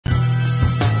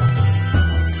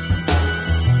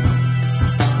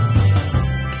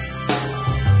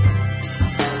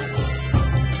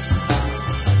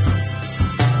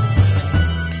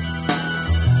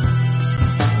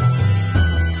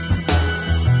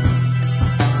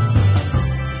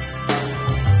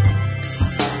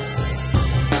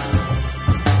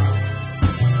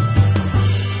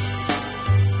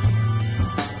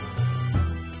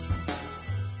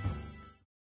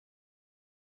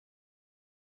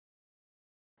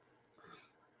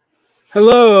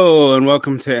Hello and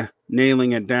welcome to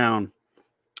Nailing It Down,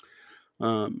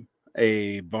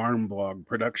 a Varn blog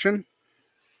production.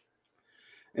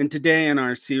 And today in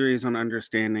our series on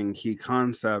understanding key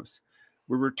concepts,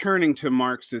 we're returning to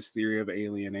Marx's theory of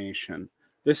alienation.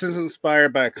 This is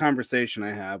inspired by a conversation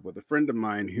I had with a friend of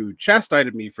mine who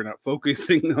chastised me for not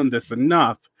focusing on this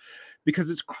enough, because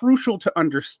it's crucial to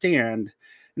understand,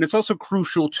 and it's also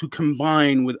crucial to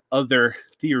combine with other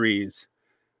theories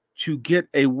to get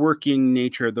a working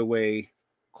nature the way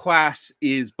class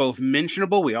is both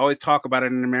mentionable, we always talk about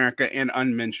it in America, and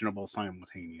unmentionable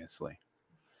simultaneously.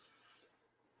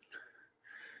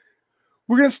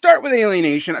 We're going to start with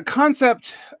alienation. A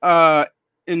concept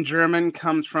in German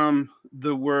comes from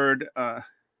the word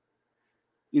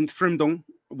Entfremdung,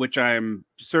 which I'm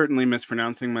certainly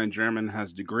mispronouncing. My German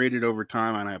has degraded over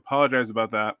time, and I apologize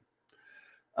about that,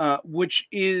 which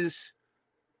is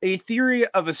a theory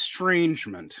of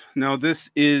estrangement. Now,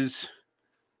 this is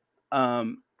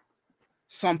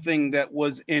something that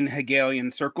was in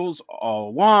Hegelian circles all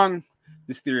along.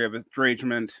 This theory of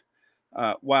estrangement,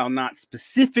 while not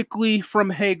specifically from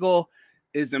Hegel,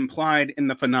 is implied in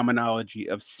the phenomenology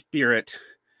of spirit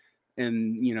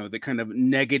and, the kind of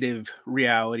negative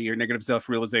reality or negative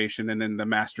self-realization, and in the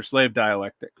master-slave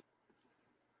dialectic.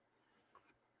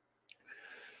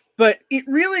 But it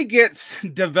really gets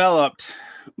developed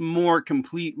more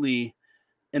completely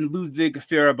in Ludwig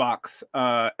Feuerbach's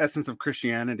Essence of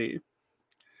Christianity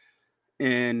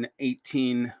in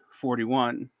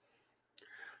 1841.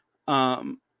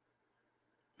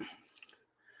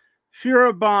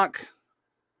 Feuerbach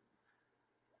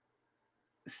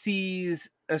sees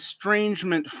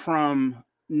estrangement from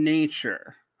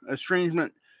nature,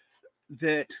 estrangement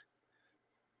that,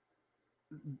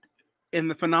 in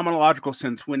the phenomenological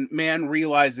sense, when man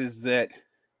realizes that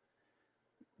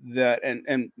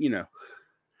and we're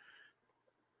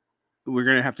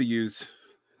going to have to use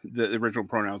the original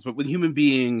pronouns, but when human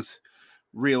beings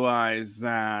realize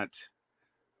that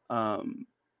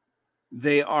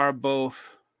they are both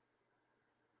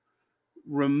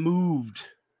removed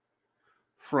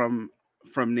from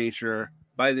nature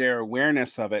by their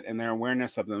awareness of it and their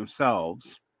awareness of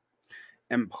themselves,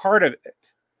 and part of it,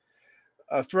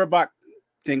 Feuerbach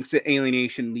thinks that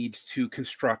alienation leads to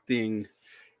constructing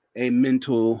a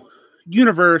mental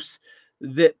universe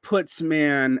that puts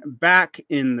man back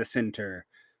in the center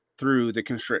through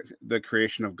the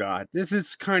creation of God. This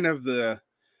is kind of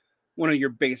one of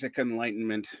your basic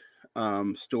Enlightenment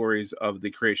stories of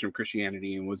the creation of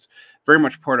Christianity, and was very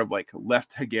much part of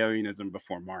left Hegelianism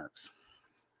before Marx.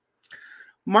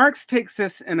 Marx takes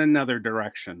this in another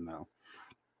direction, though.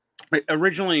 It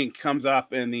originally comes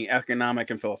up in the Economic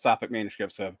and Philosophic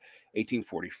Manuscripts of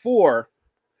 1844,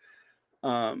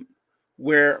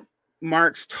 where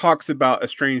Marx talks about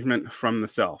estrangement from the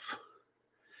self.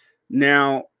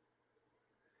 Now,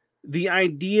 the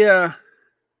idea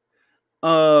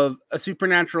of a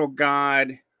supernatural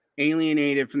God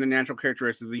alienated from the natural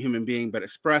characteristics of the human being, but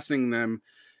expressing them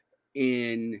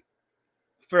in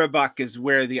Feuerbach is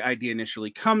where the idea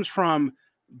initially comes from,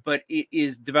 but it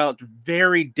is developed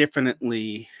very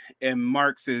differently in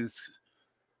Marx's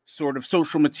sort of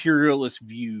social materialist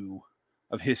view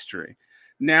of history.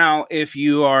 Now, if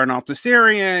you are an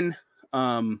Althusserian or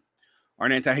an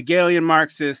anti-Hegelian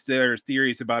Marxist, there's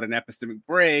theories about an epistemic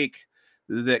break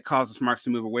that causes Marx to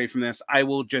move away from this. I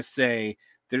will just say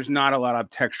there's not a lot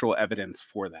of textual evidence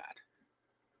for that.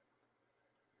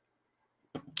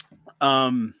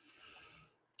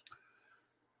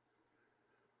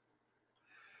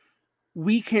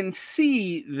 We can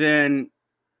see then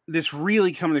this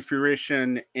really come to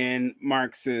fruition in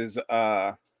Marx's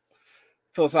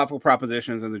philosophical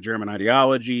propositions in the German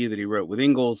ideology that he wrote with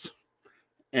Engels,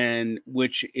 and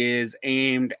which is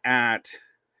aimed at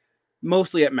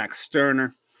mostly at Max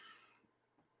Stirner.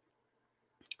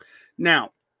 Now,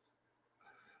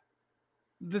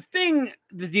 the thing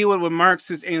to deal with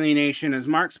Marx's alienation is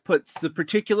Marx puts the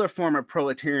particular form of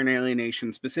proletarian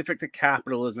alienation specific to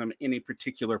capitalism in a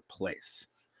particular place.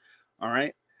 All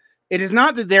right? It is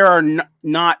not that there are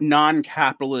not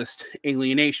non-capitalist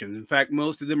alienations. In fact,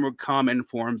 most of them would come in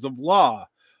forms of law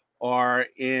or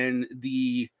in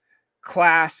the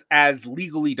class as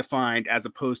legally defined as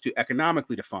opposed to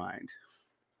economically defined,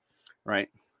 right?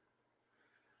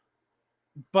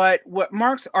 But what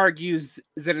Marx argues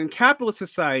is that in capitalist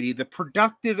society, the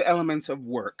productive elements of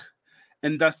work,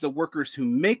 and thus the workers who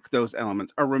make those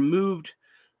elements, are removed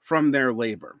from their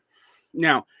labor.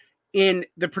 Now, in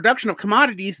the production of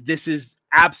commodities, this is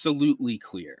absolutely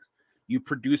clear. You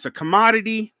produce a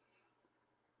commodity,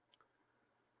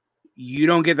 you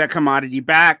don't get that commodity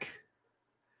back.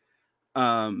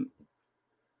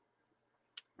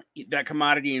 that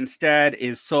commodity instead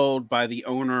is sold by the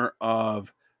owner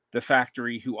of the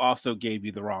factory who also gave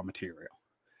you the raw material.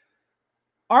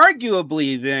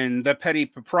 Arguably, then, the petty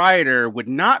proprietor would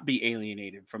not be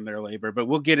alienated from their labor, but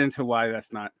we'll get into why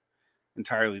that's not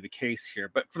entirely the case here.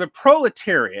 But for the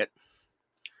proletariat,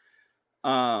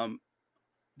 the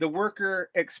worker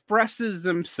expresses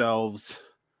themselves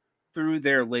through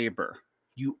their labor.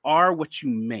 You are what you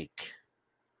make.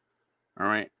 All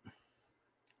right.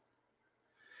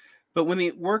 But when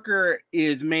the worker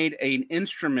is made an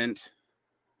instrument,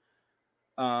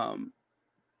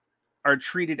 are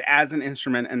treated as an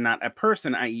instrument and not a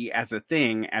person, i.e. as a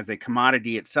thing, as a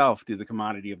commodity itself through the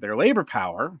commodity of their labor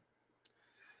power,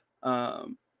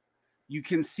 you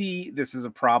can see this is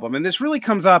a problem. And this really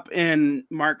comes up in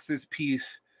Marx's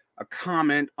piece, A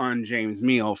Comment on James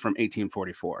Mill from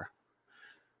 1844.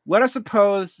 Let us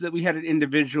suppose that we had an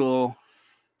individual,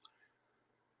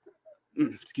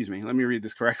 excuse me, let me read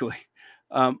this correctly.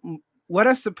 Let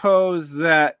us suppose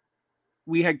that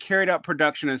we had carried out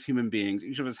production as human beings.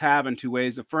 Each of us have in two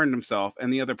ways affirmed himself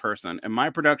and the other person. And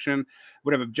my production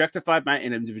would have objectified my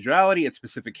individuality, its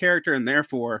specific character, and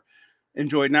therefore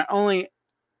enjoyed not only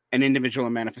an individual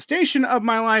manifestation of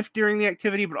my life during the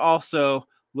activity, but also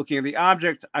looking at the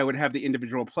object, I would have the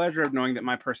individual pleasure of knowing that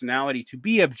my personality to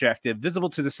be objective, visible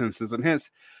to the senses, and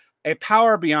hence a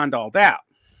power beyond all doubt.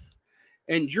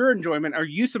 And your enjoyment or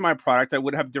use of my product, I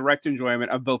would have direct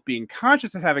enjoyment of both being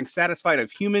conscious of having satisfied a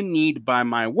human need by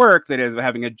my work, that is, of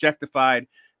having objectified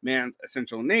man's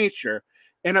essential nature,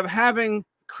 and of having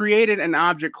created an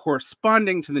object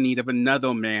corresponding to the need of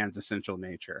another man's essential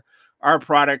nature. Our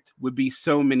product would be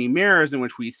so many mirrors in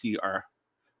which we see our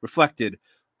reflected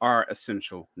our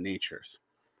essential natures.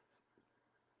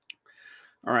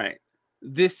 All right.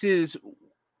 This is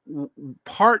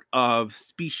part of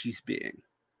species being.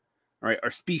 All right,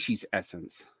 our species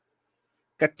essence.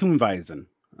 Gatumweisen.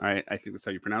 All right, I think that's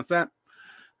how you pronounce that.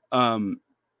 And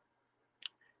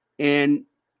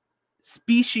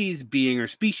species being or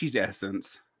species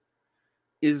essence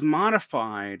is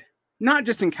modified not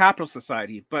just in capital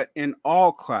society, but in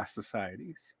all class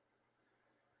societies.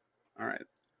 All right,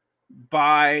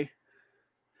 by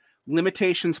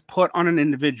limitations put on an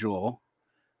individual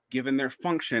given their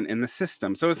function in the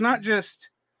system. So it's not just,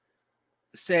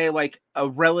 say, like a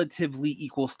relatively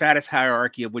equal status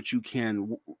hierarchy of which you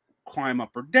can climb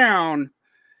up or down.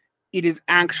 It is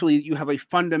actually, you have a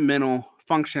fundamental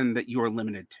function that you are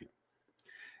limited to.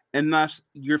 And thus,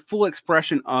 your full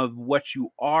expression of what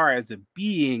you are as a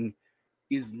being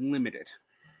is limited.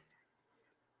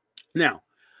 Now,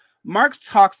 Marx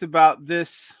talks about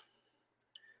this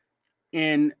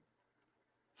in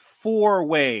 4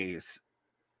 ways.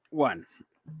 1,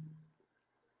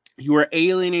 you are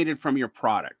alienated from your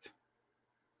product.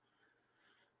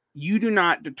 You do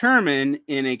not determine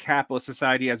in a capitalist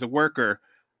society as a worker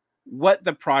what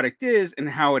the product is and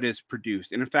how it is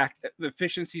produced. And in fact, the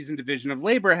efficiencies in division of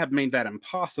labor have made that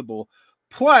impossible.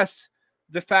 Plus,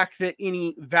 the fact that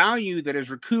any value that is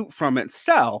recouped from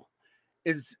itself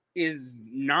is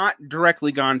not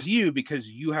directly gone to you because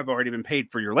you have already been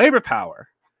paid for your labor power,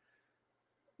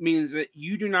 means that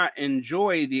you do not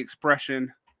enjoy the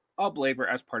expression of labor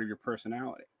as part of your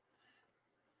personality.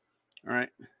 All right.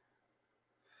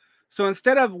 So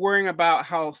instead of worrying about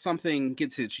how something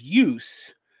gets its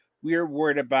use, we are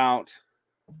worried about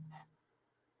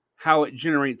how it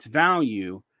generates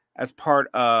value as part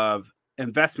of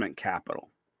investment capital.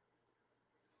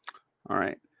 All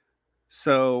right.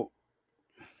 So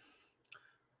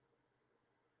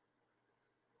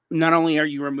not only are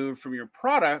you removed from your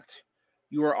product,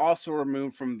 you are also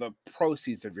removed from the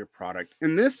proceeds of your product.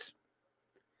 And this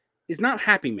is not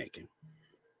happy making.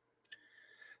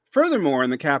 Furthermore, in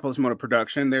the capitalist mode of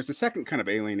production, there's a second kind of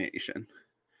alienation.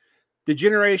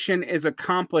 Degeneration is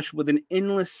accomplished with an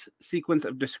endless sequence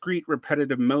of discrete,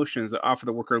 repetitive motions that offer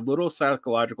the worker little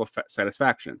psychological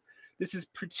satisfaction. This is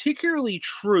particularly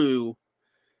true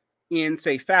in,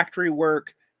 say, factory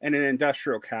work and in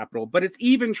industrial capital, but it's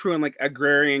even true in like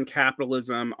agrarian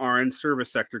capitalism or in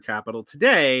service sector capital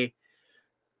today.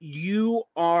 You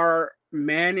are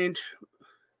managed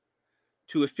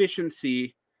to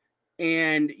efficiency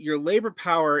and your labor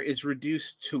power is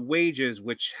reduced to wages,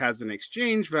 which has an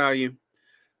exchange value,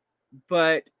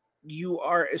 but you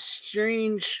are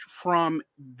estranged from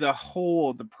the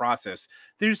whole of the process.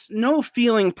 There's no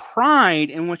feeling pride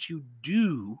in what you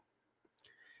do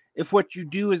if what you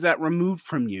do is that removed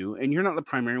from you and you're not the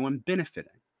primary one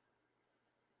benefiting.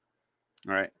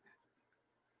 All right.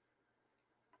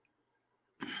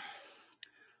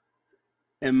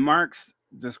 And Marx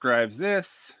describes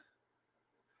this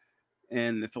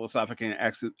in the Philosophic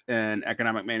and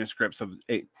Economic Manuscripts of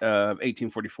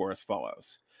 1844 as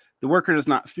follows. The worker does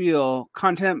not feel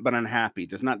content but unhappy,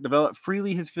 does not develop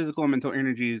freely his physical and mental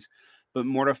energies, but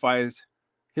mortifies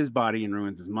his body and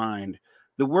ruins his mind.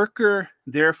 The worker,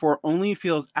 therefore, only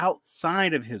feels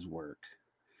outside of his work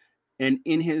and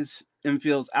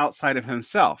feels outside of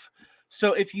himself.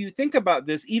 So if you think about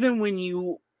this, even when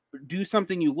you do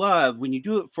something you love, when you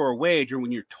do it for a wage or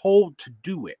when you're told to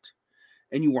do it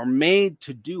and you are made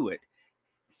to do it,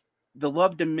 the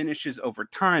love diminishes over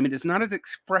time. It is not an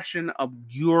expression of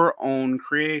your own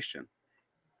creation.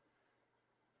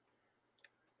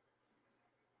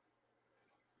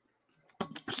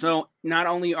 So not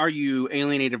only are you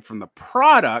alienated from the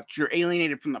product, you're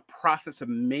alienated from the process of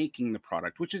making the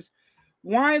product, which is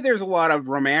why there's a lot of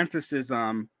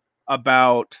romanticism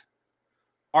about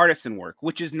artisan work,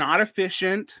 which is not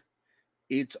efficient.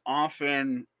 It's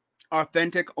often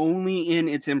authentic only in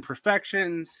its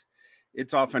imperfections.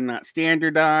 It's often not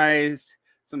standardized.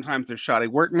 Sometimes there's shoddy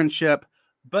workmanship,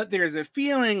 but there's a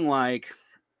feeling like,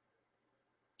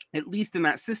 at least in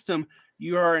that system,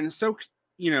 you are in so,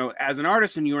 as an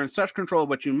artisan, you are in such control of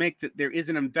what you make that there is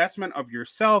an investment of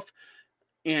yourself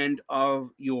and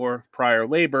of your prior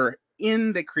labor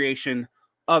in the creation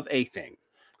of a thing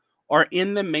or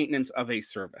in the maintenance of a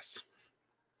service.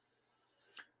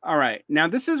 All right, now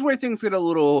this is where things get a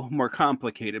little more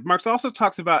complicated. Marx also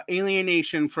talks about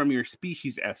alienation from your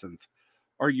species essence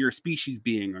or your species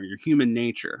being or your human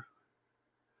nature.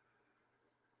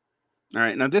 All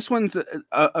right, now this one's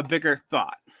a bigger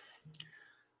thought.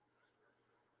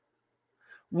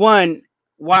 One,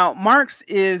 while Marx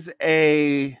is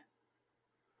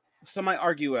some might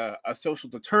argue a social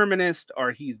determinist,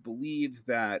 or he believes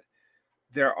that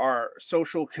there are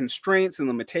social constraints and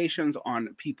limitations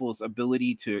on people's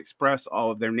ability to express all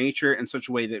of their nature in such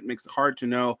a way that makes it hard to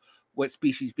know what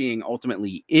species being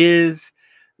ultimately is,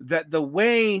 that the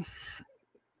way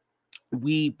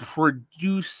we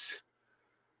produce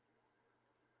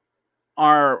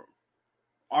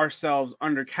ourselves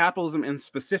under capitalism in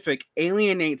specific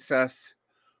alienates us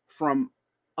from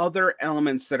other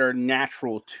elements that are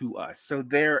natural to us. So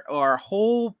there are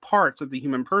whole parts of the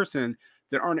human person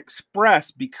that aren't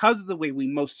expressed because of the way we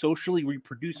most socially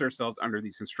reproduce ourselves under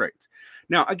these constraints.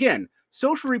 Now, again,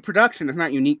 social reproduction is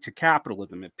not unique to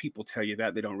capitalism. If people tell you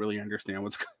that, they don't really understand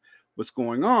what's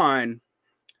going on.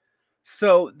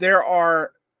 So there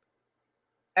are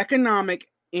economic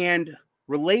and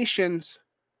relations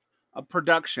of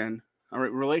production. All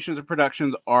right, relations of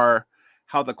productions are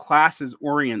how the classes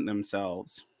orient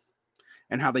themselves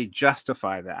and how they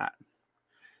justify that.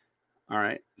 All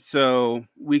right, so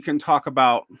we can talk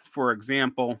about, for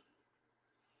example,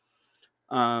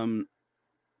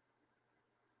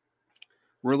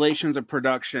 relations of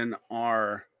production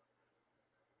are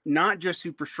not just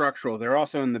superstructural, they're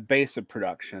also in the base of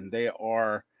production. They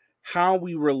are how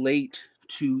we relate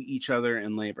to each other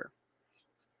in labor.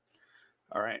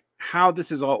 All right, how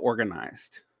this is all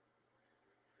organized.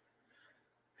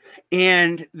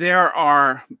 And there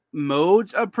are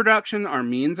modes of production, or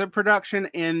means of production,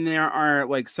 and there are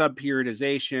like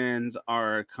sub-periodizations,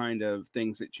 are kind of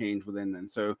things that change within them.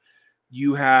 So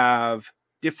you have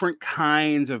different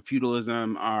kinds of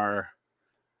feudalism, or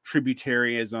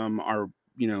tributarism, or,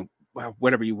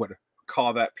 whatever you would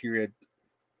call that period,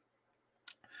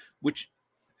 which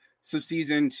subsides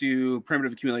into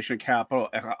primitive accumulation of capital,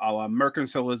 a la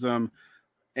mercantilism,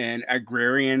 and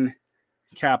agrarian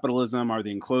capitalism are the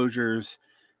enclosures,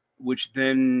 which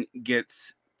then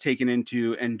gets taken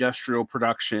into industrial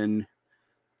production.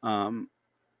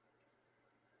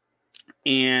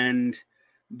 And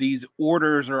these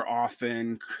orders are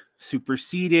often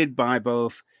superseded by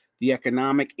both the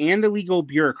economic and the legal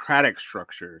bureaucratic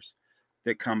structures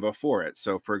that come before it.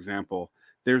 So, for example,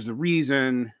 there's a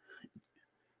reason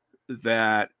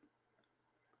that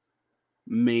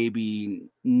maybe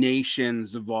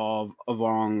nations evolve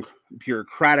along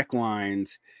bureaucratic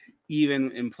lines,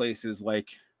 even in places like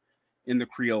in the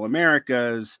Creole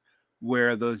Americas,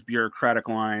 where those bureaucratic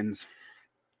lines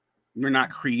were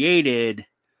not created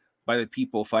by the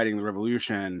people fighting the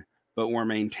revolution, but were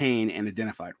maintained and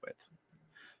identified with.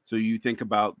 So you think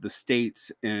about the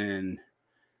states in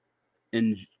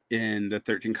the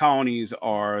 13 colonies,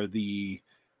 are the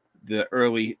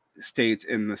early states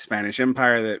in the Spanish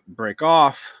Empire that break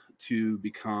off to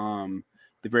become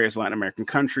the various Latin American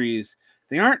countries.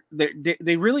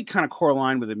 They really kind of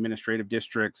correlate with administrative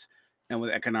districts and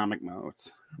with economic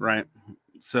modes, right?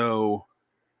 So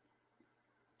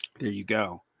there you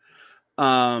go.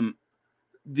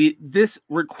 This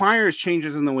requires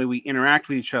changes in the way we interact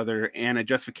with each other and a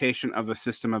justification of a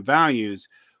system of values,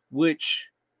 which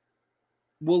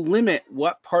will limit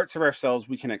what parts of ourselves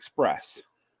we can express.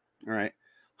 All right.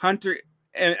 Hunter,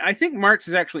 and I think Marx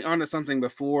is actually onto something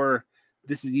before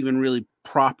this is even really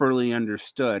properly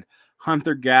understood.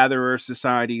 Hunter-gatherer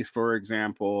societies, for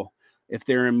example, if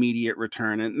they're immediate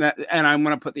return, and I'm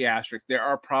going to put the asterisk. There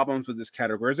are problems with this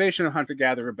categorization of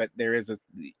hunter-gatherer, but it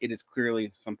is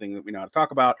clearly something that we know how to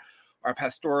talk about. Our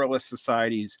pastoralist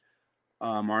societies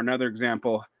are another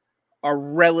example, are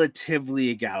relatively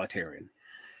egalitarian.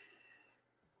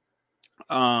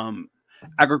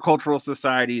 Agricultural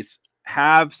societies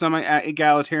have some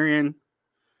egalitarian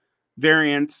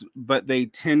variants, but they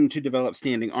tend to develop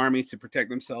standing armies to protect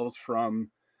themselves from,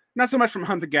 not so much from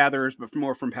hunter-gatherers, but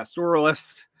more from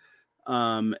pastoralists.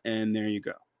 And there you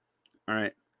go. All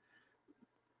right.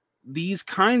 These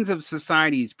kinds of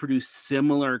societies produce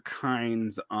similar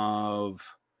kinds of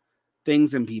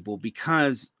things in people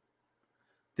because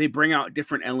they bring out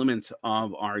different elements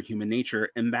of our human nature,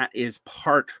 and that is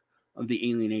part of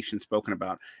the alienation spoken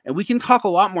about. And we can talk a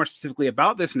lot more specifically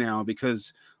about this now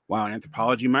because while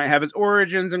anthropology might have its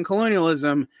origins in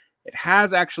colonialism, it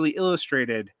has actually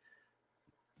illustrated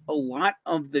a lot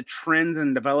of the trends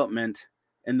and development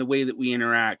and the way that we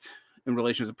interact in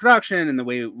relations to production and the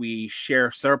way that we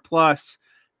share surplus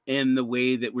and the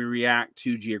way that we react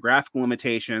to geographical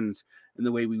limitations and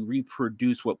the way we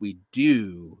reproduce what we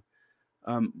do.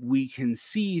 We can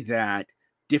see that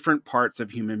different parts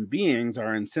of human beings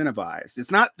are incentivized.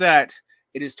 It's not that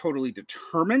it is totally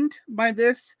determined by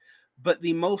this, but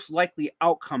the most likely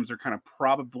outcomes are kind of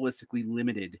probabilistically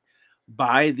limited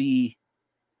by the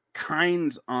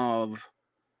kinds of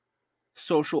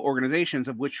social organizations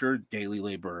of which your daily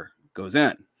labor goes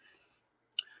in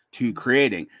to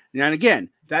creating. And again,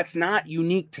 that's not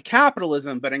unique to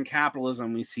capitalism, but in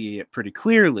capitalism, we see it pretty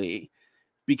clearly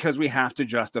because we have to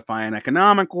justify an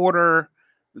economic order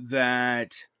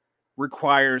that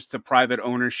requires the private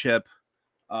ownership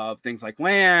of things like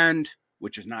land,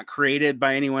 which is not created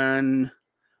by anyone.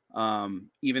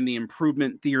 Even the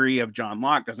improvement theory of John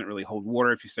Locke doesn't really hold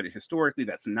water if you study historically.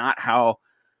 That's not how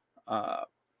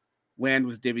land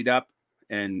was divvied up.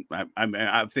 And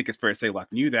I think it's fair to say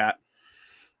Locke knew that.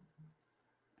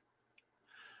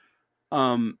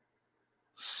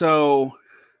 So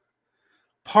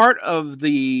part of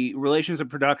the relations of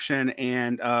production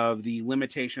and of the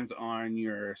limitations on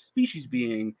your species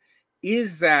being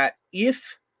is that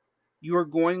if you're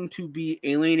going to be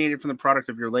alienated from the product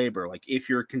of your labor, like if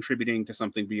you're contributing to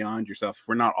something beyond yourself,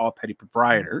 we're not all petty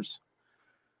proprietors,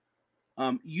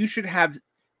 you should have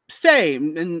say,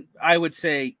 and I would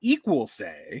say equal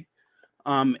say,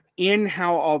 in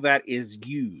how all that is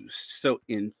used. So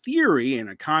in theory, in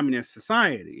a communist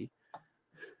society,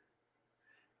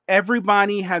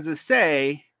 everybody has a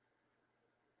say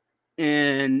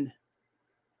in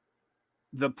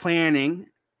the planning.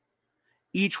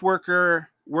 Each worker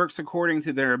works according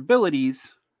to their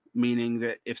abilities, meaning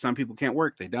that if some people can't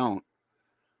work, they don't.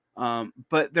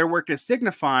 But their work is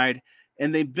signified,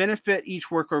 and they benefit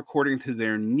each worker according to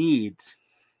their needs.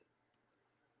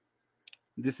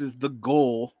 This is the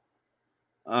goal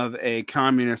of a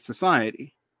communist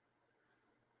society.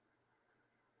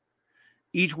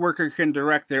 Each worker can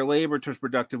direct their labor towards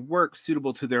productive work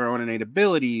suitable to their own innate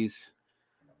abilities.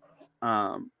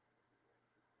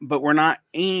 But we're not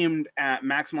aimed at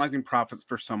maximizing profits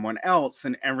for someone else,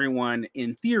 and everyone,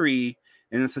 in theory,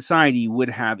 in a society would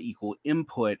have equal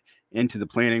input into the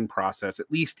planning process, at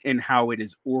least in how it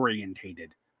is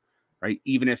orientated, right?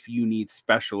 Even if you need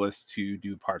specialists to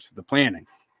do parts of the planning.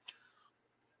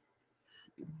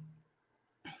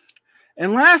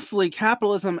 And lastly,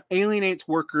 capitalism alienates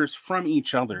workers from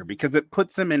each other because it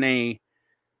puts them in a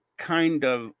kind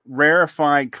of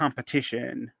rarefied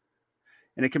competition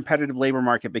in a competitive labor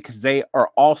market because they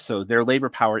are also, their labor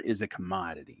power is a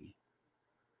commodity.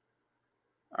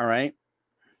 All right.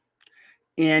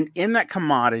 And in that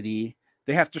commodity,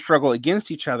 they have to struggle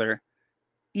against each other,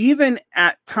 even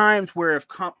at times where if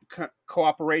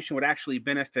cooperation would actually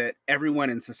benefit everyone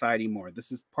in society more.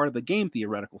 This is part of the game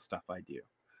theoretical stuff I do.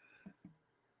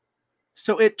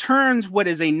 So it turns what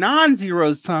is a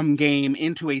non-zero-sum game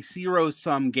into a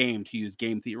zero-sum game, to use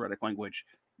game theoretic language.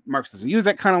 Marx doesn't use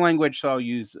that kind of language, so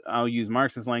I'll use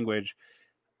Marx's language.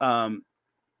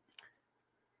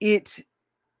 It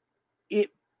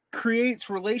creates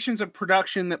relations of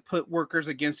production that put workers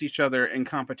against each other in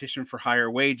competition for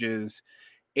higher wages,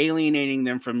 alienating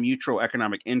them from mutual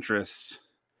economic interests.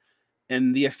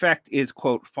 And the effect is,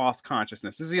 quote, false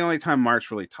consciousness. This is the only time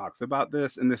Marx really talks about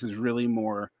this, and this is really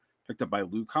more picked up by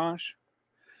Lukács.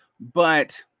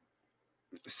 But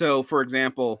so, for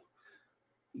example,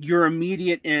 your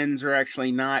immediate ends are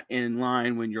actually not in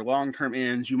line when your long-term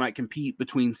ends. You might compete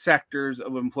between sectors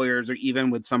of employers or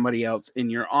even with somebody else in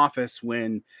your office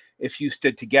when, if you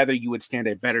stood together, you would stand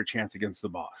a better chance against the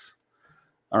boss.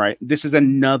 All right. This is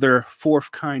another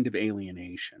fourth kind of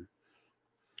alienation.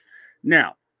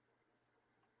 Now,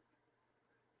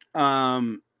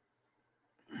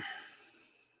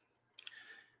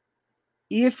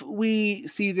 if we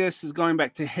see this as going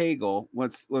back to Hegel,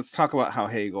 let's talk about how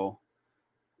Hegel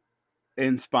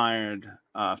inspired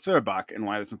Feuerbach and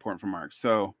why that's important for Marx.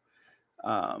 So,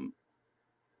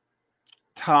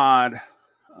 Todd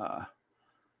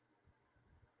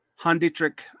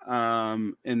Derick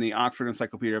in the Oxford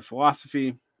Encyclopedia of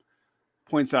Philosophy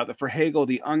points out that for Hegel,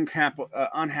 the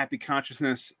unhappy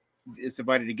consciousness is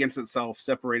divided against itself,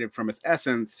 separated from its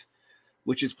essence,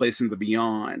 which is placed in the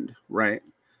beyond, right?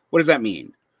 What does that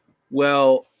mean?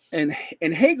 Well, in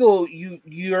Hegel,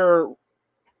 your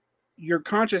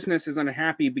consciousness is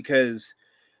unhappy because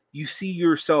you see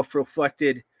yourself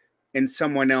reflected in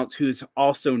someone else who's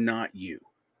also not you.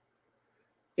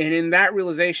 And in that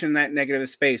realization, that negative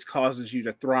space causes you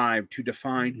to thrive, to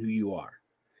define who you are.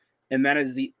 And that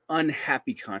is the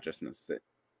unhappy consciousness that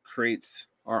creates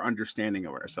our understanding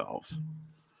of ourselves.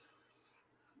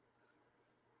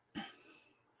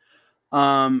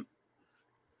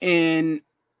 In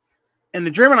the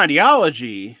German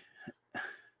ideology,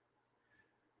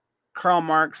 Karl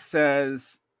Marx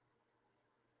says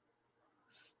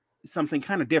something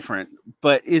kind of different,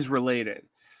 but is related.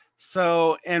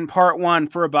 So in part one,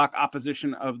 Feuerbach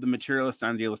opposition of the materialist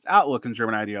and idealist outlook in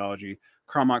German ideology,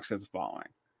 Karl Marx says the following.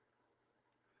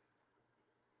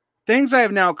 Things I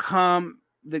have now come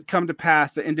to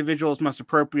pass that individuals must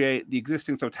appropriate the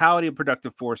existing totality of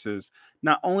productive forces,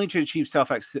 not only to achieve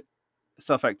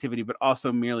self-activity, but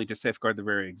also merely to safeguard their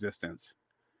very existence.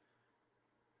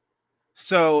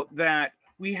 So that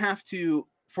we have to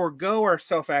forego our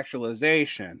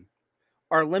self-actualization,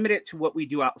 are limited to what we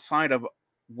do outside of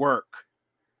work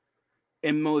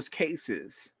in most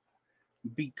cases,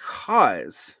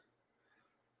 because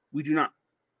we do not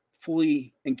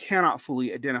fully and cannot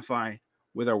fully identify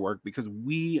with our work, because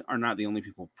we are not the only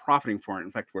people profiting from it.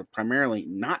 In fact, we're primarily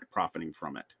not profiting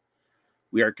from it.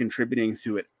 We are contributing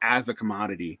to it as a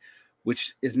commodity,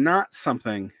 which is not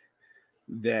something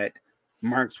that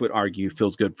Marx would argue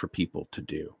feels good for people to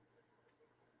do.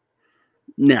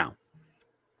 Now,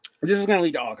 this is going to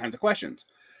lead to all kinds of questions.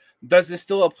 Does this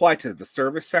still apply to the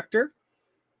service sector?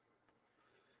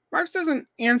 Marx doesn't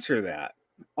answer that.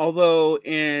 Although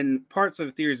in parts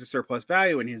of Theories of Surplus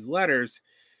Value in his letters,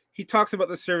 he talks about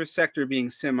the service sector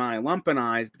being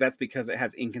semi-lumpenized, but that's because it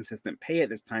has inconsistent pay at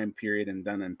this time period and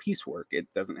done in piecework. It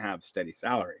doesn't have steady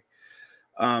salary.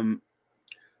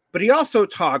 But he also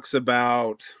talks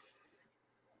about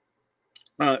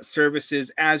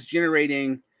services as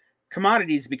generating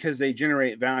commodities because they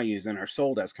generate values and are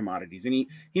sold as commodities. And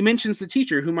he mentions the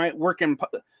teacher who might work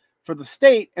for the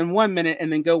state in 1 minute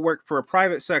and then go work for a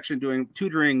private section doing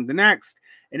tutoring the next.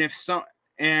 And if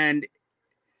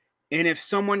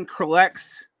someone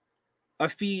collects a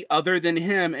fee other than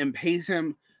him and pays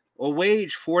him a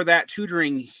wage for that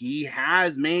tutoring, he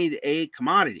has made a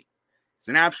commodity. It's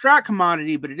an abstract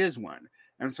commodity, but it is one.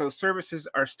 And so services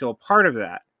are still part of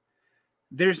that.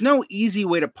 There's no easy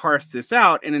way to parse this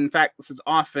out. And in fact, this is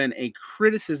often a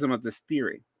criticism of this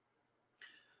theory.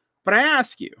 But I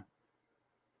ask you,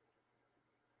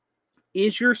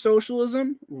 is your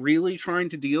socialism really trying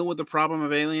to deal with the problem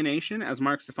of alienation as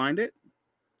Marx defined it?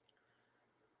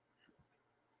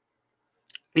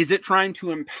 Is it trying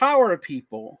to empower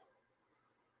people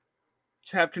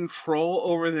to have control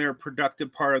over their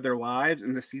productive part of their lives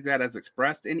and to see that as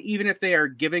expressed? And even if they are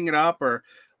giving it up or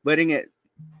letting it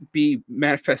be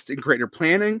manifest in greater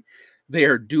planning, they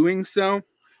are doing so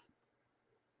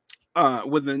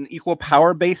with an equal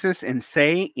power basis and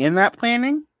say in that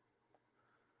planning?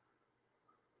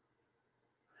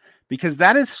 Because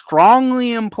that is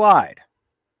strongly implied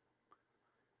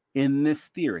in this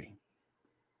theory.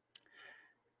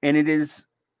 And it is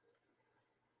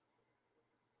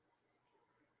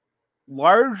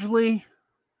largely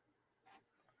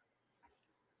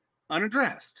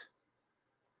unaddressed.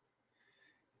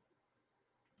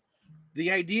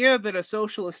 The idea that a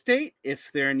socialist state, if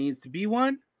there needs to be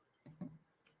one,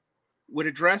 would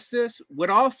address this would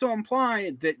also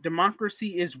imply that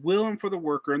democracy is willing for the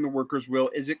worker and the worker's will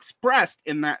is expressed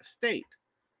in that state.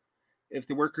 If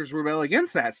the workers rebel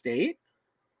against that state,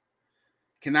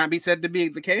 can that be said to be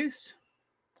the case?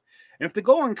 And if the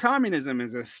goal in communism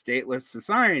is a stateless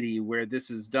society where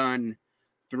this is done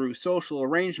through social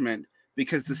arrangement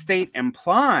because the state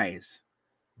implies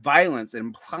violence,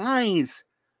 implies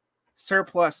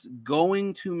surplus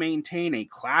going to maintain a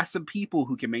class of people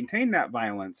who can maintain that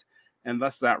violence and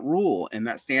thus that rule and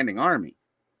that standing army.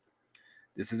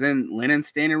 This is in Lenin's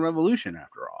standing revolution,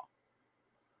 after all.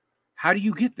 How do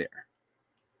you get there?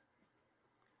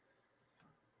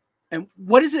 And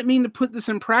what does it mean to put this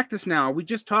in practice now? Are we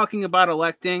just talking about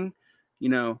electing,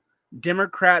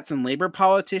 Democrats and labor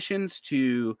politicians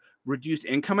to reduce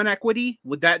income inequity?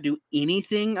 Would that do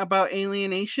anything about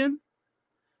alienation,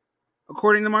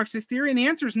 according to Marxist theory? And the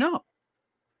answer is no.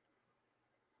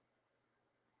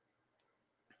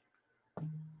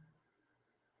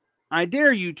 I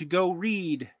dare you to go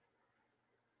read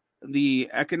the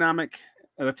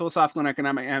philosophical and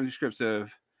economic manuscripts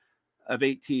of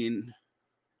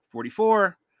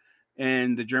 1844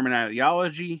 and the German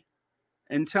ideology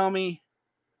and tell me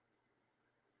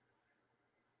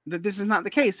that this is not the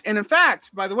case. And in fact,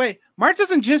 by the way, Marx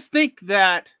doesn't just think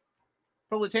that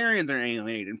proletarians are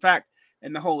alienated. In fact,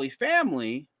 in the Holy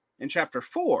Family, in chapter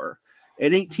 4,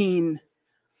 in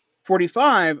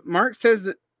 1845, Marx says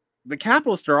that the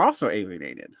capitalists are also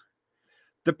alienated.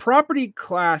 The property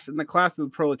class and the class of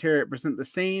the proletariat present the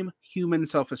same human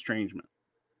self-estrangement.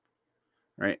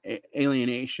 Right?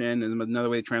 Alienation is another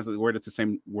way to translate the word. It's the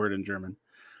same word in German.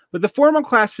 But the formal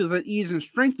class feels at ease and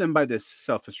strengthened by this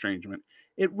self-estrangement.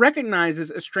 It recognizes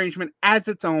estrangement as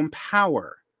its own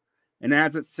power and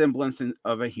as its semblance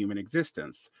of a human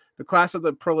existence. The class of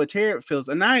the proletariat feels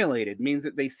annihilated, means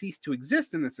that they cease to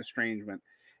exist in this estrangement.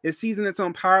 It sees in its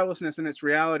own powerlessness and its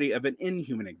reality of an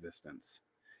inhuman existence.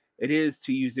 It is,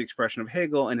 to use the expression of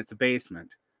Hegel, in its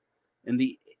abasement, and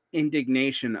the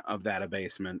indignation of that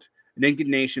abasement, an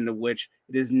indignation to which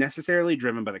it is necessarily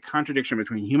driven by the contradiction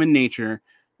between human nature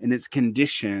and its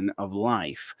condition of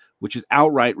life, which is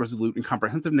outright, resolute, and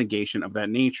comprehensive negation of that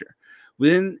nature.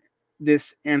 Within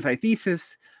this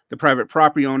antithesis, the private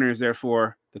property owner is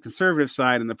therefore the conservative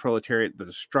side and the proletariat the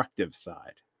destructive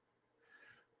side.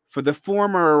 For the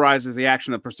former arises the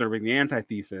action of preserving the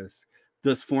antithesis,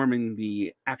 thus forming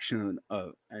the action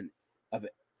of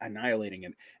annihilating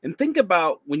it. And think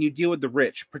about when you deal with the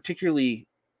rich, particularly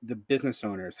the business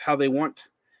owners, how they want,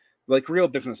 like real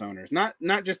business owners, not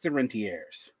just the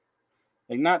rentiers,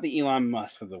 like not the Elon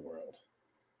Musk of the world,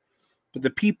 but the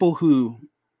people who,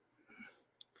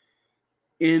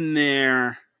 in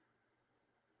their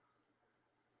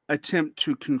attempt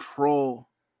to control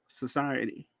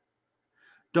society,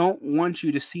 don't want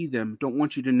you to see them, don't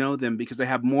want you to know them, because they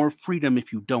have more freedom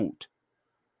if you don't.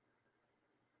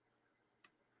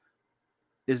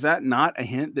 Is that not a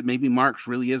hint that maybe Marx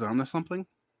really is onto something?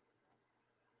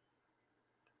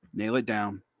 Nail it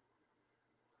down.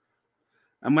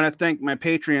 I'm going to thank my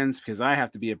Patreons, because I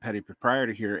have to be a petty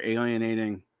proprietor here,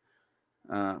 alienating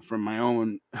from my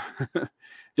own,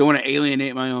 don't want to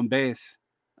alienate my own base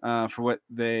for what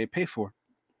they pay for.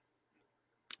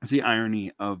 It's the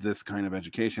irony of this kind of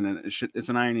education, and it's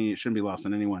an irony. It shouldn't be lost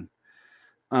on anyone.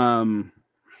 I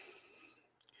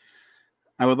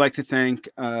would like to thank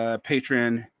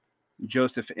patron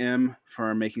Joseph M.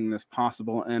 for making this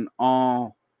possible, and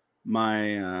all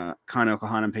my Kano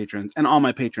Kohanim patrons, and all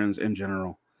my patrons in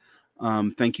general.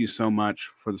 Thank you so much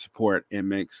for the support. It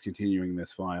makes continuing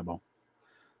this viable.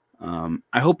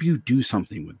 I hope you do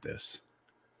something with this.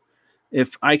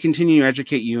 If I continue to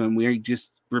educate you and we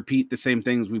just repeat the same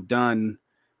things we've done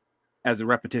as a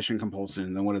repetition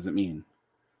compulsion, then what does it mean?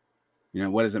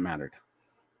 What does it matter?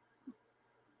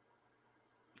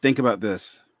 Think about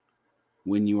this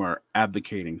when you are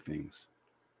advocating things,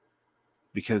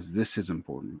 because this is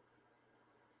important.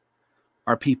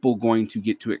 Are people going to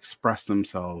get to express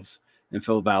themselves and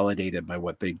feel validated by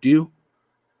what they do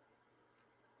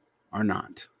or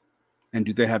not? And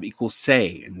do they have equal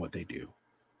say in what they do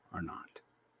or not?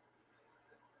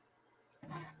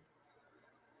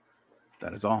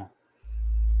 That is all.